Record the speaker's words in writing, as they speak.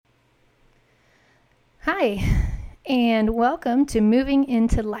Hi, and welcome to Moving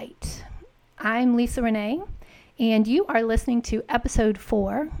into Light. I'm Lisa Renee, and you are listening to episode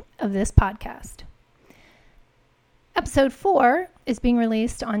 4 of this podcast. Episode 4 is being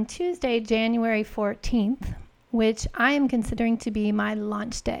released on Tuesday, January 14th, which I am considering to be my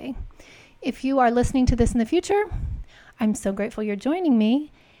launch day. If you are listening to this in the future, I'm so grateful you're joining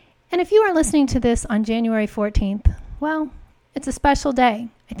me. And if you are listening to this on January 14th, well, it's a special day.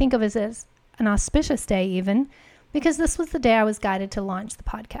 I think of it as an auspicious day even, because this was the day I was guided to launch the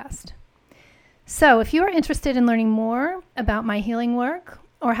podcast. So if you are interested in learning more about my healing work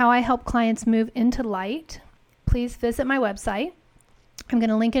or how I help clients move into light, please visit my website. I'm going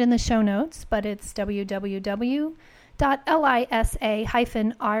to link it in the show notes, but it's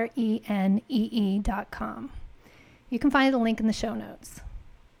www.lisa-renee.com. You can find the link in the show notes.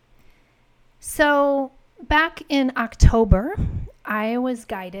 So back in October, I was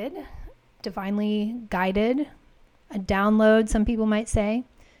divinely guided, a download, some people might say,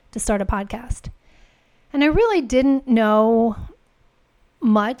 to start a podcast. And I really didn't know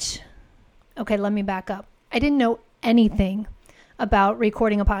much. Okay, let me back up. I didn't know anything about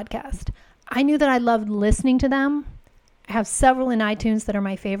recording a podcast. I knew that I loved listening to them. I have several in iTunes that are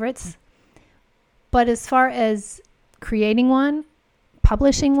my favorites. But as far as creating one,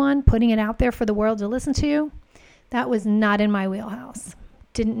 publishing one, putting it out there for the world to listen to, that was not in my wheelhouse.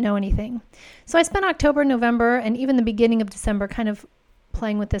 Didn't know anything. So I spent October, November, and even the beginning of December kind of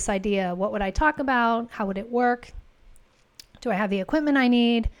playing with this idea. What would I talk about? How would it work? Do I have the equipment I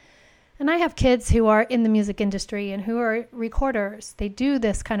need? And I have kids who are in the music industry and who are recorders. They do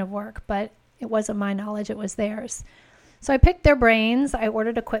this kind of work, but it wasn't my knowledge, it was theirs. So I picked their brains, I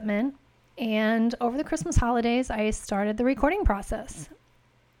ordered equipment, and over the Christmas holidays, I started the recording process.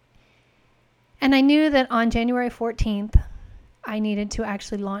 And I knew that on January 14th, I needed to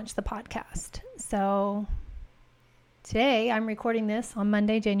actually launch the podcast. So today I'm recording this on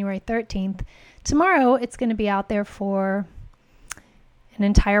Monday, January 13th. Tomorrow it's going to be out there for an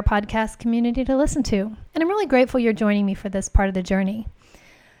entire podcast community to listen to. And I'm really grateful you're joining me for this part of the journey.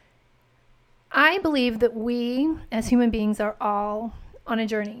 I believe that we as human beings are all on a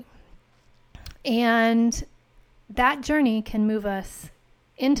journey. And that journey can move us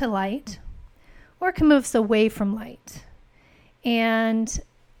into light or can move us away from light. And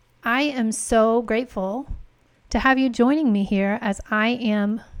I am so grateful to have you joining me here as I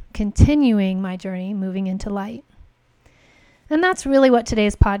am continuing my journey moving into light. And that's really what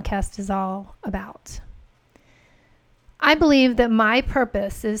today's podcast is all about. I believe that my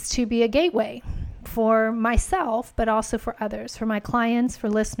purpose is to be a gateway for myself, but also for others, for my clients, for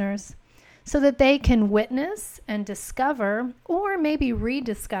listeners, so that they can witness and discover, or maybe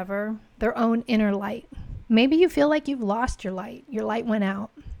rediscover, their own inner light. Maybe you feel like you've lost your light went out.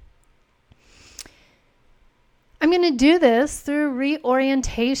 I'm going to do this through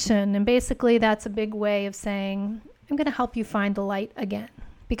reorientation, and basically that's a big way of saying I'm going to help you find the light again,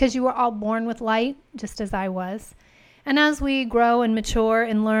 because you were all born with light, just as I was. And as we grow and mature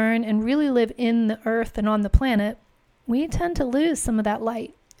and learn and really live in the earth and on the planet, we tend to lose some of that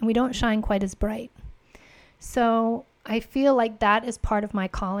light, and we don't shine quite as bright. So I feel like that is part of my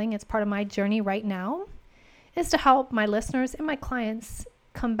calling. It's part of my journey right now, is to help my listeners and my clients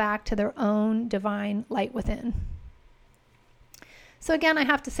come back to their own divine light within. So again, I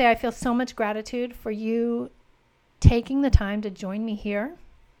have to say I feel so much gratitude for you taking the time to join me here.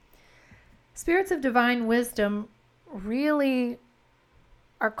 Spirits of divine wisdom really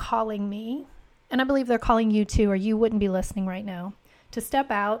are calling me, and I believe they're calling you too, or you wouldn't be listening right now, to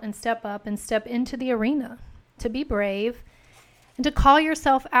step out and step up and step into the arena, to be brave, and to call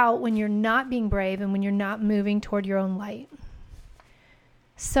yourself out when you're not being brave and when you're not moving toward your own light.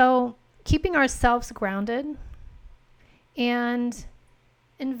 So keeping ourselves grounded and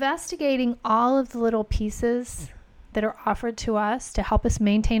investigating all of the little pieces that are offered to us to help us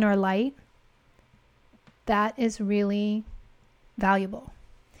maintain our light, that is really valuable.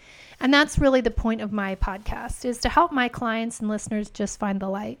 And that's really the point of my podcast, is to help my clients and listeners just find the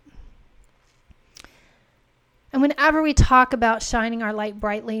light. And whenever we talk about shining our light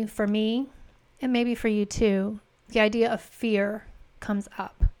brightly, for me, and maybe for you too, the idea of fear comes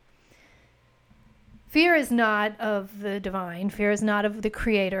up. Fear is not of the divine. Fear is not of the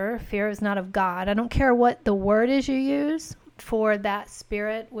creator. Fear is not of God. I don't care what the word is you use for that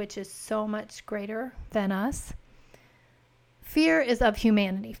spirit, which is so much greater than us. Fear is of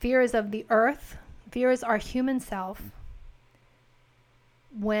humanity. Fear is of the earth. Fear is our human self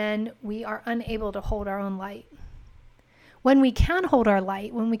when we are unable to hold our own light. When we can hold our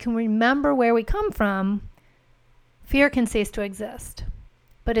light, when we can remember where we come from, fear can cease to exist.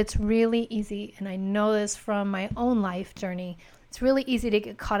 but it's really easy, and I know this from my own life journey, it's really easy to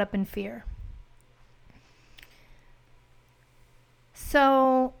get caught up in fear.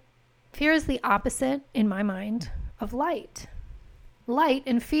 So fear is the opposite, in my mind, of light. Light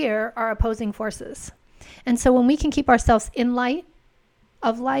and fear are opposing forces. And so when we can keep ourselves in light,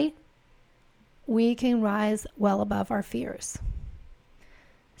 we can rise well above our fears.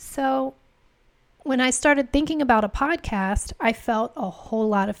 So when I started thinking about a podcast, I felt a whole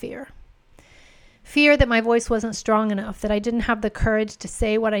lot of fear. Fear that my voice wasn't strong enough, that I didn't have the courage to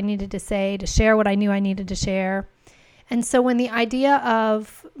say what I needed to say, to share what I knew I needed to share. And so when the idea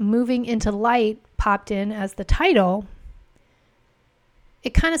of moving into light popped in as the title,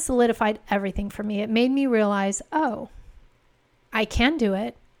 it kind of solidified everything for me. It made me realize, oh, I can do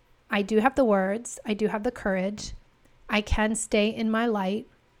it. I do have the words. I do have the courage. I can stay in my light.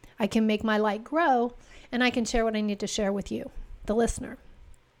 I can make my light grow, and I can share what I need to share with you, the listener.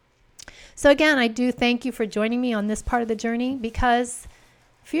 So again, I do thank you for joining me on this part of the journey, because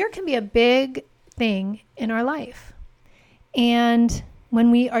fear can be a big thing in our life. And when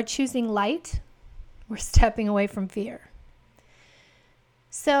we are choosing light, we're stepping away from fear.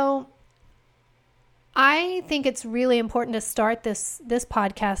 So I think it's really important to start this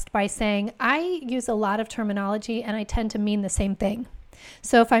podcast by saying I use a lot of terminology and I tend to mean the same thing.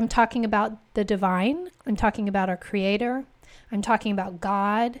 So if I'm talking about the divine, I'm talking about our creator, I'm talking about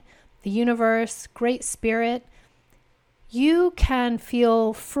God, the universe, great spirit, you can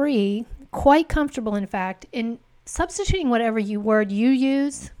feel free, quite comfortable in fact, in substituting whatever word you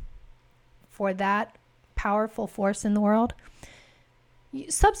use for that powerful force in the world.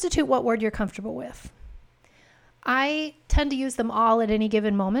 You substitute what word you're comfortable with. I tend to use them all at any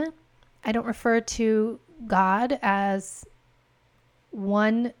given moment. I don't refer to God as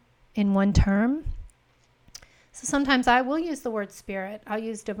one in one term. So sometimes I will use the word spirit. I'll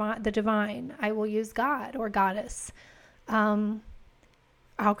use the divine. I will use God or goddess.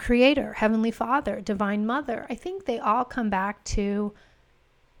 Our creator, heavenly father, divine mother. I think they all come back to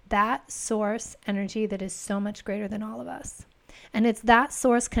that source energy that is so much greater than all of us. And it's that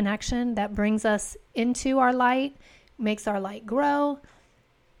source connection that brings us into our light, makes our light grow,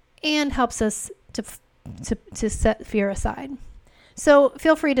 and helps us to set fear aside. So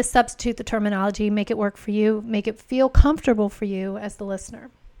feel free to substitute the terminology, make it work for you, make it feel comfortable for you as the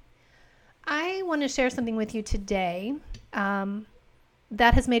listener. I want to share something with you today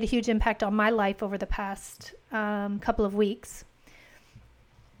that has made a huge impact on my life over the past couple of weeks.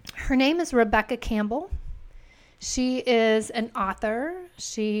 Her name is Rebecca Campbell. She is an author.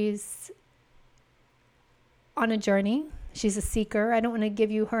 She's on a journey. She's a seeker. I don't want to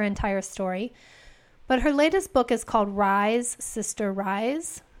give you her entire story. But her latest book is called Rise, Sister,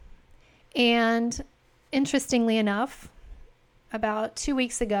 Rise. And interestingly enough, about 2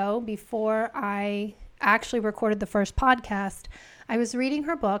 weeks ago, before I actually recorded the first podcast, I was reading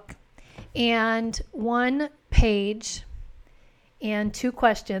her book, and one page and 2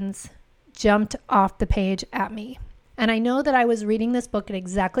 questions jumped off the page at me. And I know that I was reading this book at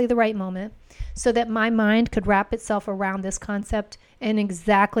exactly the right moment so that my mind could wrap itself around this concept in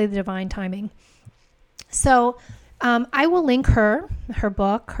exactly the divine timing. So I will link her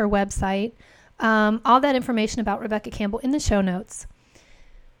book, her website, all that information about Rebecca Campbell in the show notes.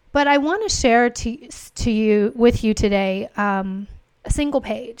 But I want to share with you today a single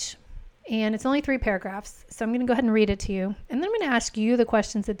page, and it's only 3 paragraphs. So I'm going to go ahead and read it to you, and then I'm going to ask you the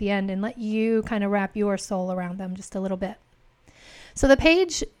questions at the end and let you kind of wrap your soul around them just a little bit. So the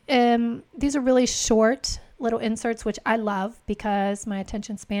page, these are really short little inserts, which I love because my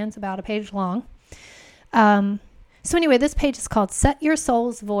attention span's about a page long. So anyway, this page is called Set Your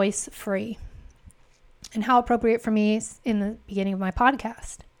Soul's Voice Free, and how appropriate for me in the beginning of my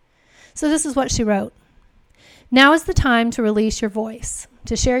podcast. So this is what she wrote. Now is the time to release your voice,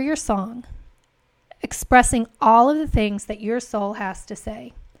 to share your song, expressing all of the things that your soul has to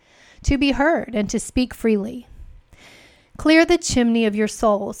say, to be heard and to speak freely. Clear the chimney of your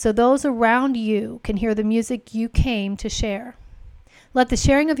soul so those around you can hear the music you came to share. Let the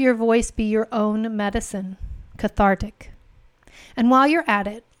sharing of your voice be your own medicine, cathartic. And while you're at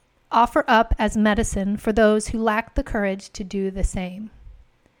it, offer up as medicine for those who lack the courage to do the same.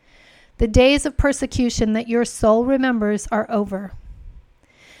 The days of persecution that your soul remembers are over.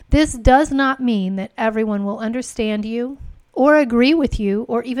 This does not mean that everyone will understand you or agree with you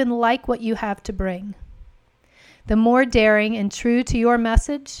or even like what you have to bring. The more daring and true to your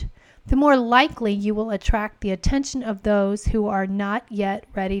message, the more likely you will attract the attention of those who are not yet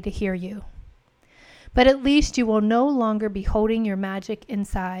ready to hear you. But at least you will no longer be holding your magic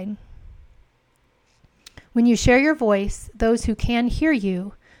inside. When you share your voice, those who can hear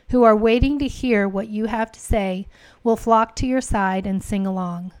you who are waiting to hear what you have to say will flock to your side and sing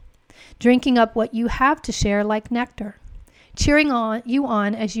along, drinking up what you have to share like nectar, cheering you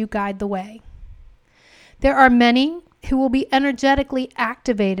on as you guide the way. There are many who will be energetically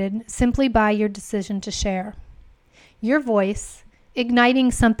activated simply by your decision to share. Your voice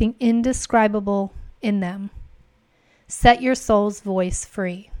igniting something indescribable in them. Set your soul's voice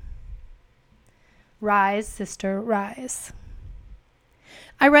free. Rise, sister, rise.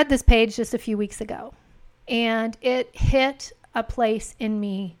 I read this page just a few weeks ago, and it hit a place in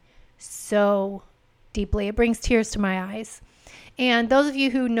me so deeply. It brings tears to my eyes. And those of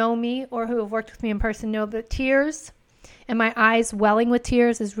you who know me or who have worked with me in person know that tears and my eyes welling with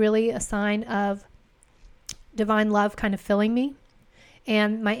tears is really a sign of divine love kind of filling me.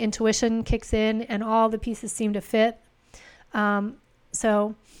 And my intuition kicks in and all the pieces seem to fit.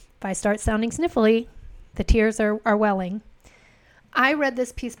 So if I start sounding sniffly, the tears are welling. I read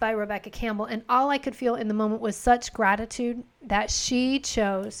this piece by Rebecca Campbell, and all I could feel in the moment was such gratitude that she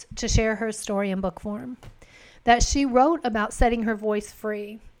chose to share her story in book form, that she wrote about setting her voice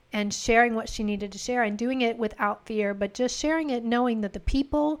free and sharing what she needed to share and doing it without fear, but just sharing it knowing that the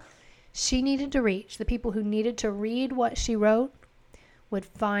people she needed to reach, the people who needed to read what she wrote, would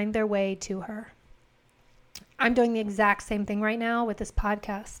find their way to her. I'm doing the exact same thing right now with this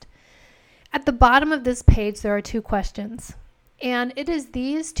podcast. At the bottom of this page, there are 2 questions. And it is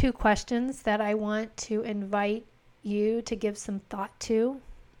these 2 questions that I want to invite you to give some thought to.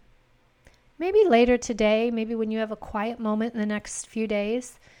 Maybe later today, maybe when you have a quiet moment in the next few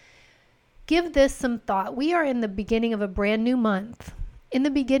days, give this some thought. We are in the beginning of a brand new month, in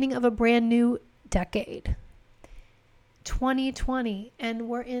the beginning of a brand new decade, 2020, and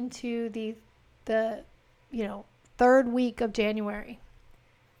we're into the 3rd week of January.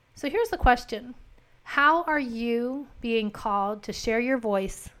 So here's the question. How are you being called to share your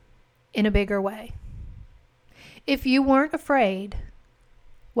voice in a bigger way? If you weren't afraid,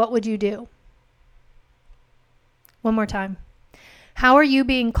 what would you do? One more time. How are you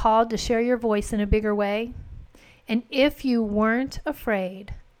being called to share your voice in a bigger way? And if you weren't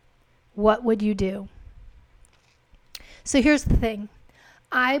afraid, what would you do? So here's the thing.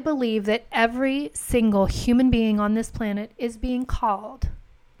 I believe that every single human being on this planet is being called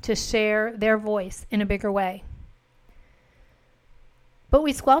to share their voice in a bigger way. But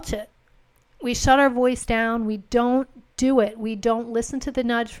we squelch it. We shut our voice down. We don't do it. We don't listen to the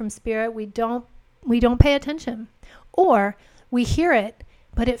nudge from spirit. We don't pay attention. Or we hear it,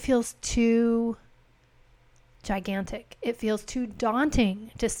 but it feels too gigantic. It feels too daunting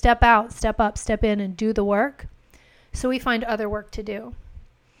to step out, step up, step in and do the work. So we find other work to do.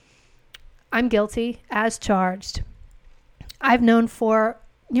 I'm guilty as charged. I've known for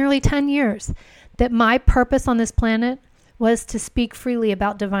nearly 10 years that my purpose on this planet was to speak freely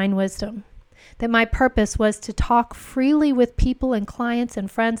about divine wisdom. That my purpose was to talk freely with people and clients and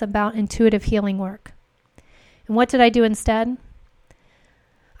friends about intuitive healing work. And what did I do instead?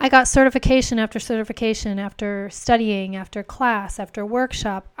 I got certification after studying, after class, after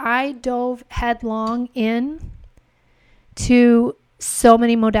workshop. I dove headlong in to so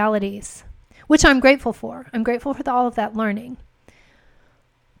many modalities, which I'm grateful for. I'm grateful for all of that learning.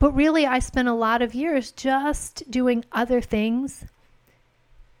 But really, I spent a lot of years just doing other things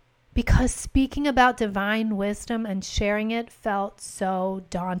because speaking about divine wisdom and sharing it felt so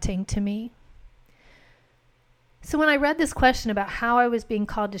daunting to me. So when I read this question about how I was being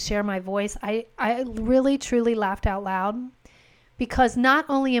called to share my voice, I really, truly laughed out loud because not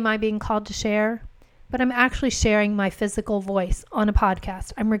only am I being called to share, but I'm actually sharing my physical voice on a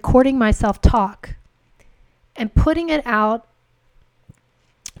podcast. I'm recording myself talk and putting it out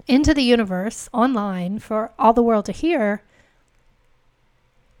into the universe online for all the world to hear.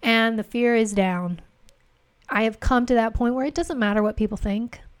 And the fear is down. I have come to that point where it doesn't matter what people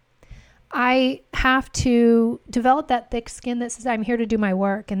think. I have to develop that thick skin that says I'm here to do my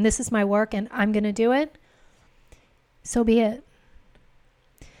work and this is my work and I'm going to do it. So be it.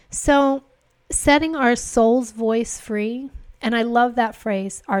 So setting our soul's voice free, and I love that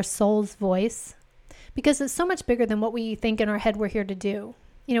phrase, our soul's voice, because it's so much bigger than what we think in our head we're here to do.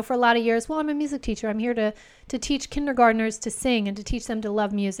 You know, for a lot of years, well, I'm a music teacher. I'm here to teach kindergartners to sing and to teach them to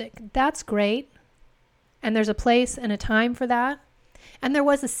love music. That's great. And there's a place and a time for that. And there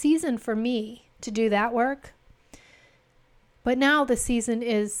was a season for me to do that work. But now the season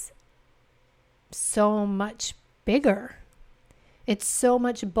is so much bigger. It's so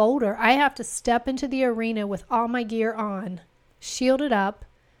much bolder. I have to step into the arena with all my gear on, shielded up,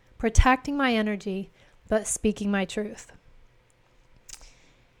 protecting my energy, but speaking my truth.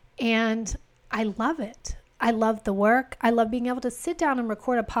 And I love it. I love the work. I love being able to sit down and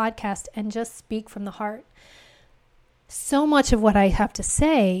record a podcast and just speak from the heart. So much of what I have to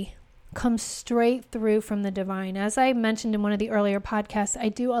say comes straight through from the divine. As I mentioned in one of the earlier podcasts, I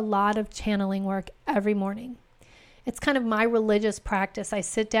do a lot of channeling work every morning. It's kind of my religious practice. I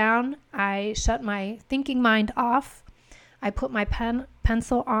sit down, I shut my thinking mind off, I put my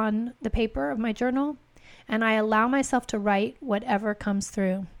pencil on the paper of my journal, and I allow myself to write whatever comes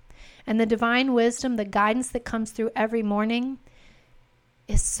through. And the divine wisdom, the guidance that comes through every morning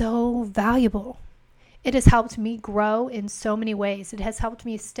is so valuable. It has helped me grow in so many ways. It has helped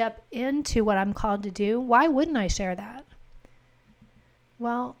me step into what I'm called to do. Why wouldn't I share that?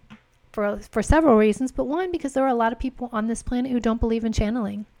 Well, for several reasons, but one, because there are a lot of people on this planet who don't believe in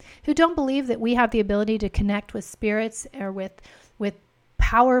channeling, who don't believe that we have the ability to connect with spirits or with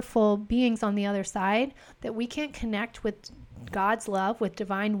powerful beings on the other side, that we can't connect with God's love, with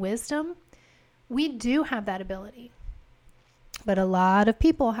divine wisdom. We do have that ability. But a lot of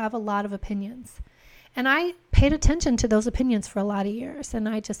people have a lot of opinions. And I paid attention to those opinions for a lot of years. And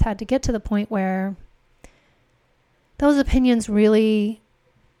I just had to get to the point where those opinions really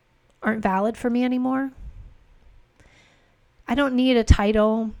aren't valid for me anymore. I don't need a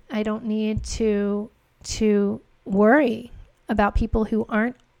title. I don't need to worry about people who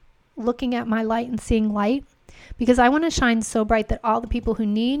aren't looking at my light and seeing light, because I want to shine so bright that all the people who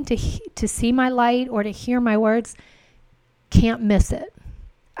need to see my light or to hear my words can't miss it.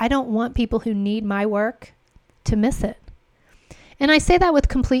 I don't want people who need my work to miss it. And I say that with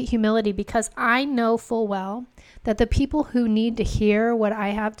complete humility, because I know full well that the people who need to hear what I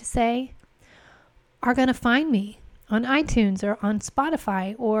have to say are going to find me on iTunes or on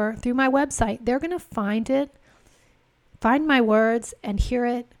Spotify or through my website. They're going to find it, find my words and hear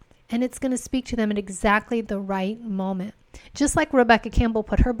it, and it's going to speak to them at exactly the right moment. Just like Rebecca Campbell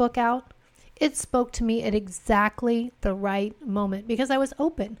put her book out, it spoke to me at exactly the right moment because I was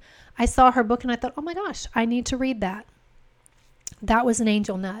open. I saw her book and I thought, oh my gosh, I need to read that. That was an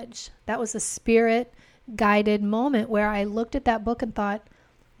angel nudge. That was a spirit-guided moment where I looked at that book and thought,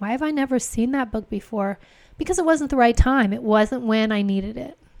 why have I never seen that book before? Because it wasn't the right time. It wasn't when I needed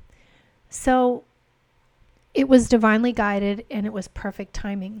it. So it was divinely guided and it was perfect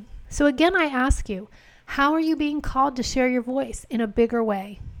timing. So again, I ask you, how are you being called to share your voice in a bigger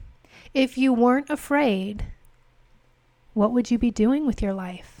way? If you weren't afraid, what would you be doing with your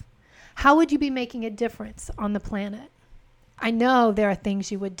life? How would you be making a difference on the planet? I know there are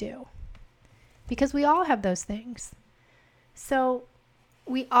things you would do because we all have those things. So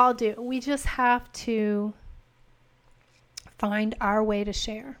we all do. We just have to find our way to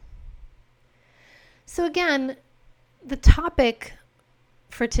share. So again, the topic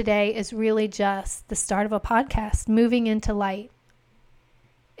for today is really just the start of a podcast, moving into light.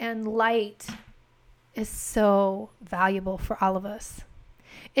 And light is so valuable for all of us.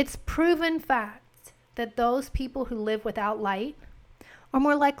 It's proven fact that those people who live without light are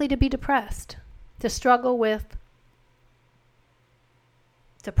more likely to be depressed, to struggle with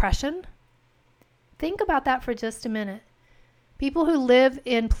depression. Think about that for just a minute. People who live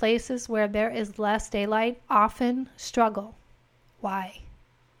in places where there is less daylight often struggle. Why?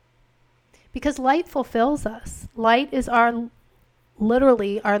 Because light fulfills us. Light is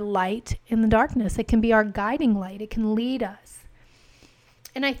literally our light in the darkness. It can be our guiding light. It can lead us.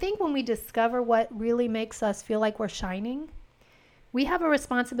 And I think when we discover what really makes us feel like we're shining, we have a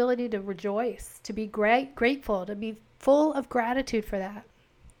responsibility to rejoice, to be grateful, to be full of gratitude for that.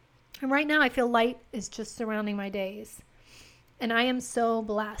 And right now I feel light is just surrounding my days. And I am so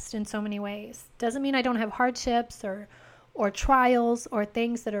blessed in so many ways. Doesn't mean I don't have hardships or trials or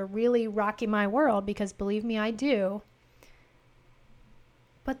things that are really rocking my world, because believe me, I do.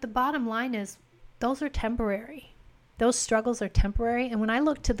 But the bottom line is those are temporary. Those struggles are temporary. And when I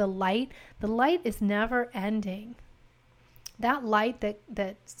look to the light is never ending. That light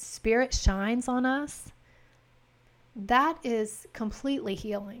that Spirit shines on us, that is completely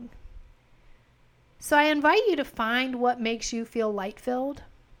healing. So I invite you to find what makes you feel light-filled.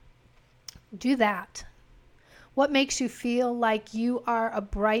 Do that. What makes you feel like you are a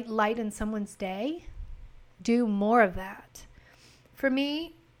bright light in someone's day? Do more of that. For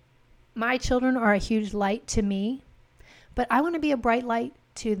me, my children are a huge light to me, but I want to be a bright light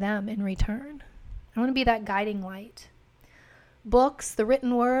to them in return. I want to be that guiding light. Books, the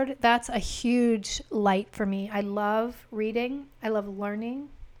written word, that's a huge light for me. I love reading. I love learning.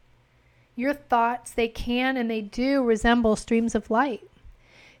 Your thoughts, they can and they do resemble streams of light.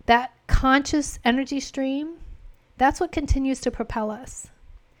 That conscious energy stream, that's what continues to propel us.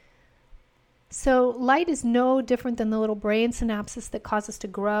 So light is no different than the little brain synapses that cause us to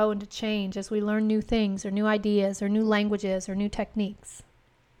grow and to change as we learn new things or new ideas or new languages or new techniques.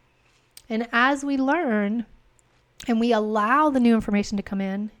 And as we learn and we allow the new information to come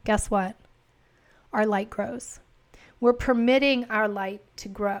in, guess what? Our light grows. We're permitting our light to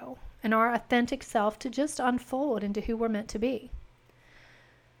grow and our authentic self to just unfold into who we're meant to be.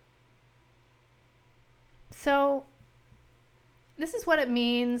 So this is what it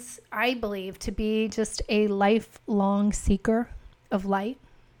means, I believe, to be just a lifelong seeker of light.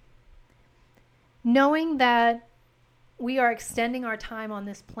 Knowing that we are extending our time on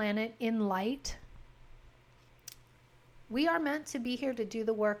this planet in light. We are meant to be here to do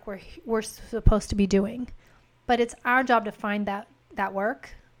the work we're supposed to be doing. But it's our job to find that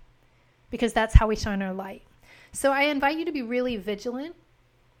work, because that's how we shine our light. So I invite you to be really vigilant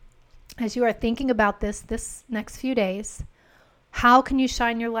as you are thinking about this next few days. How can you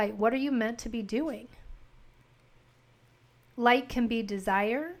shine your light? What are you meant to be doing? Light can be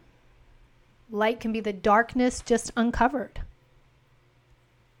desire. Light can be the darkness just uncovered.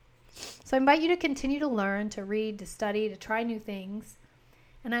 So I invite you to continue to learn, to read, to study, to try new things.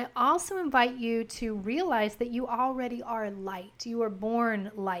 And I also invite you to realize that you already are light. You were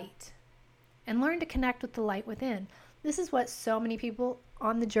born light. And learn to connect with the light within. This is what so many people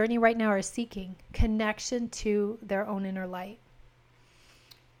on the journey right now are seeking: connection to their own inner light.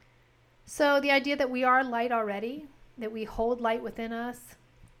 So the idea that we are light already, that we hold light within us,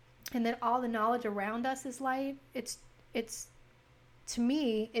 and that all the knowledge around us is light, it's to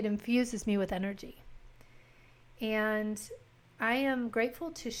me, it infuses me with energy. And I am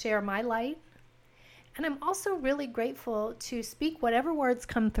grateful to share my light. And I'm also really grateful to speak whatever words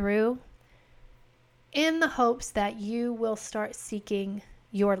come through in the hopes that you will start seeking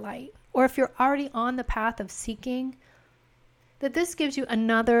your light. Or if you're already on the path of seeking, that this gives you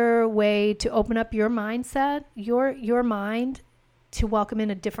another way to open up your mindset, your mind, to welcome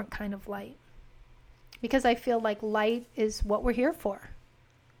in a different kind of light. Because I feel like light is what we're here for.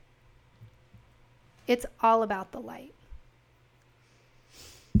 It's all about the light.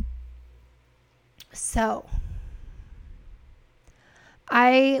 So,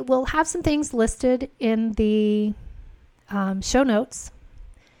 I will have some things listed in the show notes.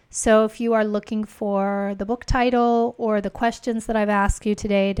 So if you are looking for the book title or the questions that I've asked you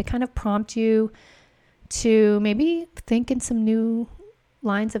today to kind of prompt you to maybe think in some new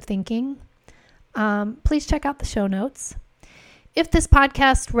lines of thinking, please check out the show notes. If this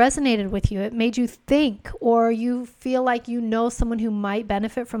podcast resonated with you, it made you think, or you feel like you know someone who might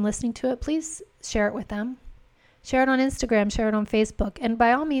benefit from listening to it, please share it with them. Share it on Instagram, share it on Facebook, and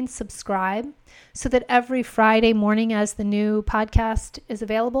by all means subscribe so that every Friday morning as the new podcast is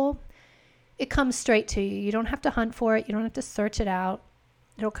available, it comes straight to you. You don't have to hunt for it. You don't have to search it out.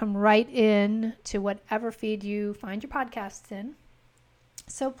 It'll come right in to whatever feed you find your podcasts in.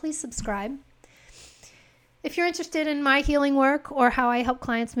 So please subscribe. If you're interested in my healing work or how I help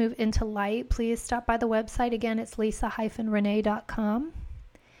clients move into light, please stop by the website. Again, it's lisa-renee.com.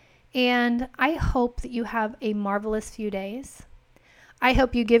 And I hope that you have a marvelous few days. I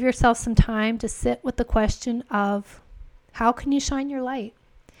hope you give yourself some time to sit with the question of, how can you shine your light?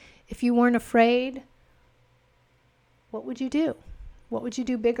 If you weren't afraid, what would you do? What would you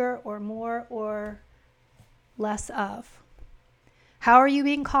do bigger or more or less of? How are you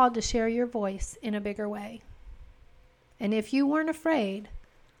being called to share your voice in a bigger way? And if you weren't afraid,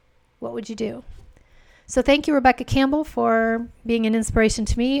 what would you do? So thank you, Rebecca Campbell, for being an inspiration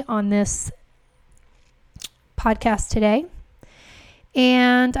to me on this podcast today.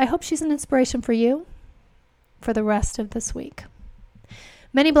 And I hope she's an inspiration for you for the rest of this week.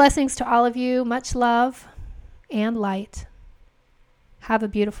 Many blessings to all of you. Much love and light. Have a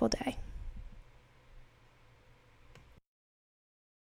beautiful day.